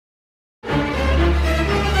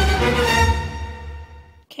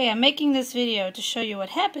Okay, I'm making this video to show you what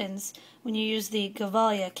happens when you use the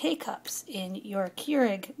Gevalia K-Cups in your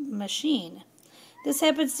Keurig machine. This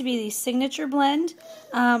happens to be the signature blend,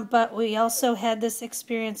 but we also had this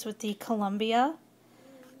experience with the Columbia.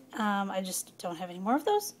 I just don't have any more of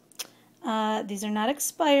those. These are not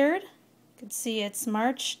expired. You can see it's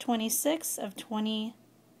March 26th of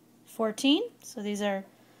 2014, so these are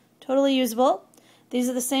totally usable. These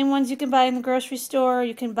are the same ones you can buy in the grocery store.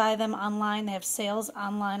 You can buy them online. They have sales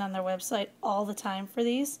online on their website all the time for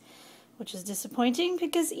these, which is disappointing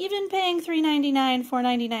because even paying $3.99,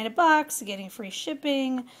 $4.99 a box, getting free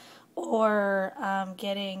shipping, or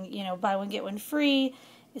getting, buy one get one free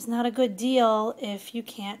is not a good deal if you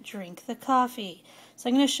can't drink the coffee. So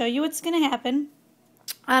I'm going to show you what's going to happen.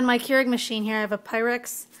 On my Keurig machine here, I have a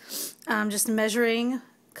Pyrex just measuring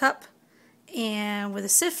cup and with a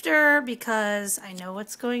sifter because I know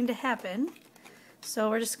what's going to happen. So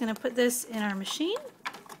we're just going to put this in our machine.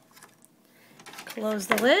 Close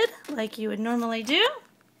the lid like you would normally do.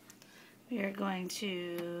 We are going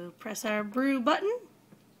to press our brew button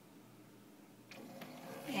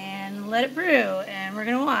and let it brew. And we're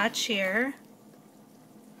going to watch here.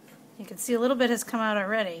 You can see a little bit has come out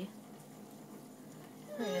already.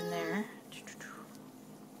 Right in there.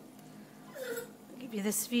 I'll give you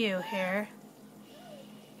this view here.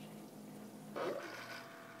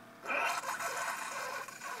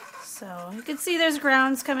 So you can see there's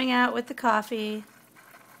grounds coming out with the coffee.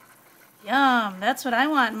 Yum, that's what I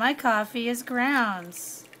want in my coffee is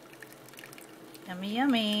grounds. Yummy,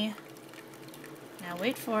 yummy. Now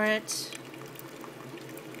wait for it.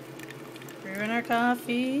 Brewing our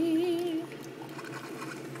coffee.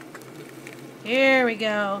 Here we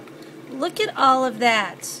go. Look at all of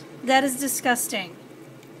that. That is disgusting.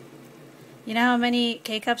 You know how many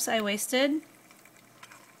K-Cups I wasted?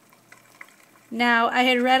 Now, I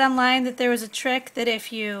had read online that there was a trick that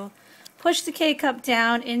if you push the K-Cup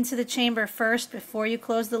down into the chamber first before you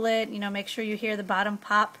close the lid, make sure you hear the bottom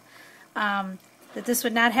pop, that this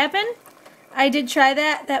would not happen. I did try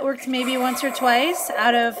that. That worked maybe once or twice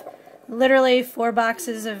out of literally 4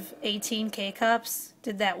 boxes of 18 K-Cups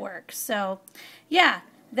did that work. So, yeah,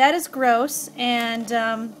 that is gross. And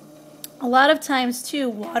a lot of times, too,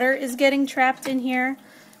 water is getting trapped in here.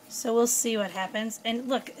 So we'll see what happens. And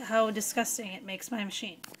look how disgusting it makes my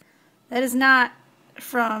machine. That is not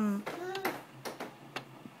from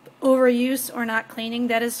overuse or not cleaning.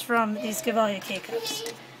 That is from these Gevalia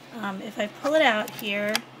K-Cups. If I pull it out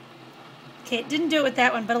here, okay, it didn't do it with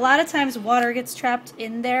that one, but a lot of times water gets trapped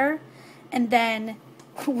in there, and then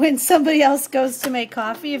when somebody else goes to make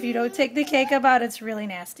coffee, if you don't take the K-Cup out, it's really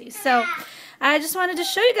nasty. So I just wanted to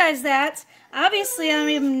show you guys that. Obviously,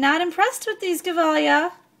 I'm not impressed with these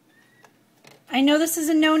Gevalia. I know this is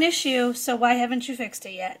a known issue, so why haven't you fixed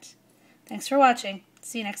it yet? Thanks for watching.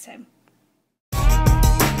 See you next time.